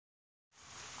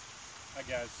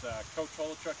guys, Coach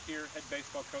Holochuk here, head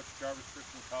baseball coach at Jarvis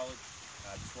Christian College.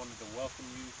 I just wanted to welcome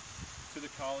you to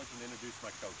the college and introduce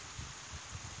my coaches.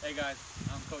 Hey guys,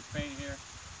 I'm Coach Payne here.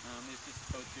 I'm the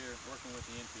assistant coach here working with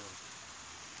the infield.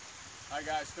 Hi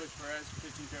guys, Coach Perez,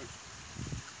 pitching coach.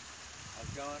 How's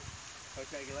it going?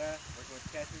 Coach Aguilera, working with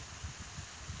the catchers.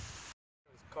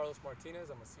 This is Carlos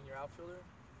Martinez. I'm a senior outfielder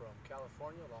from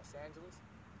California, Los Angeles.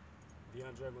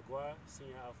 DeAndre McGuire,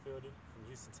 senior outfielder from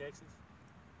Houston, Texas.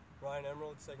 Ryan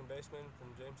Emerald, second baseman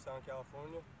from Jamestown,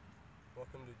 California.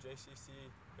 Welcome to JCC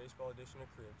Baseball Edition of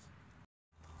Cribs.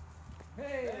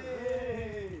 Hey!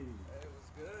 Hey! Hey,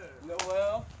 what's good?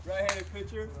 Noel, right-handed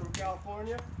pitcher from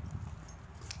California.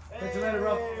 Hey,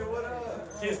 what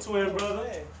up? His twin brother.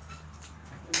 Hey.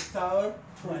 This is Tyler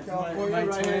from California,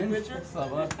 right-handed pitcher. What's up,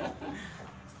 bud?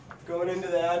 Going into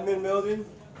the admin building.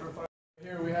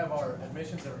 Here we have our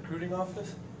admissions and recruiting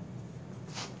office.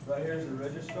 Right here is the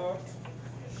registrar.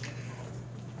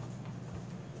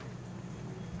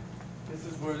 This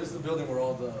is the building where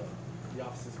all the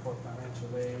offices for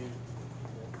financial aid,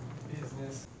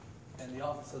 business, and the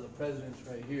office of the president's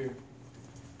right here.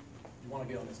 You want to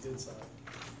get on this good side.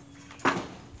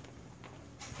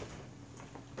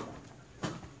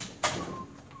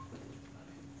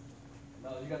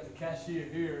 Now you got the cashier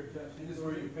here. This is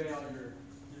where you pay all your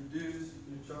Dues,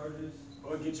 your charges.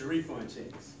 Or get your refund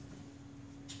checks.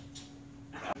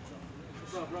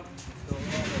 What's up, bro?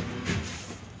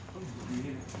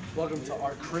 Welcome to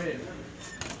our crib.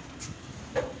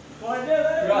 We got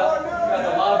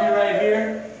the lobby right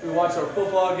here. We watch our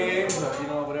football games,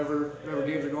 whatever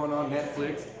games are going on,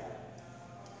 Netflix.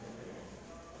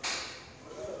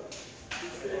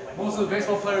 Most of the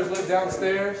baseball players live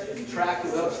downstairs. Track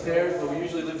is upstairs, but we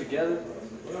usually live together.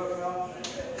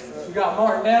 We got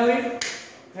Martinelli.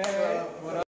 Hey,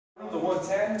 what up? The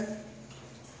 110. Let's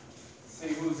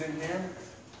see who's in here.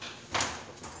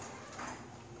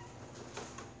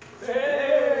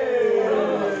 Hey!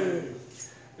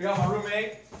 We got my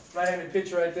roommate, right-handed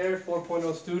pitcher right there,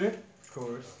 4.0 student. Of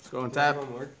course. Let's go on tap.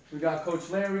 We got Coach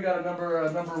Larry. We got a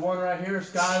number one right here,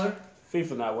 Skyler.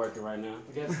 FIFA not working right now.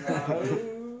 I guess not.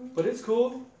 But it's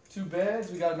cool. 2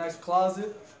 beds. We got a nice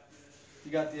closet.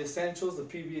 You got the essentials, the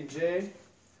PB&J.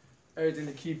 Everything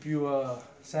to keep you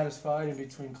satisfied in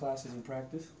between classes and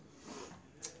practice.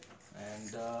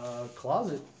 And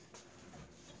closet.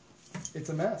 It's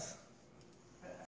a mess.